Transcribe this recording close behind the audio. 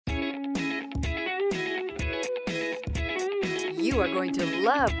You are going to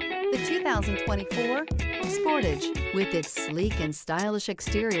love the 2024 Sportage. With its sleek and stylish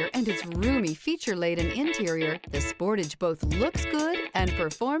exterior and its roomy, feature-laden interior, the Sportage both looks good and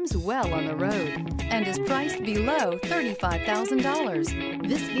performs well on the road and is priced below $35,000.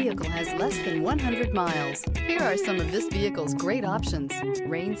 This vehicle has less than 100 miles. Here are some of this vehicle's great options: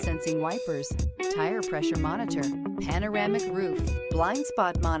 rain-sensing wipers, tire pressure monitor, panoramic roof, blind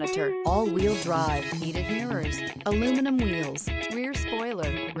spot monitor, all-wheel drive, heated mirrors, aluminum wheels, rear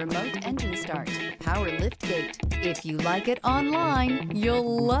spoiler, remote engine start, power liftgate. If you like it online,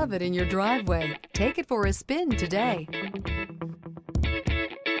 you'll love it in your driveway. Take it for a spin today.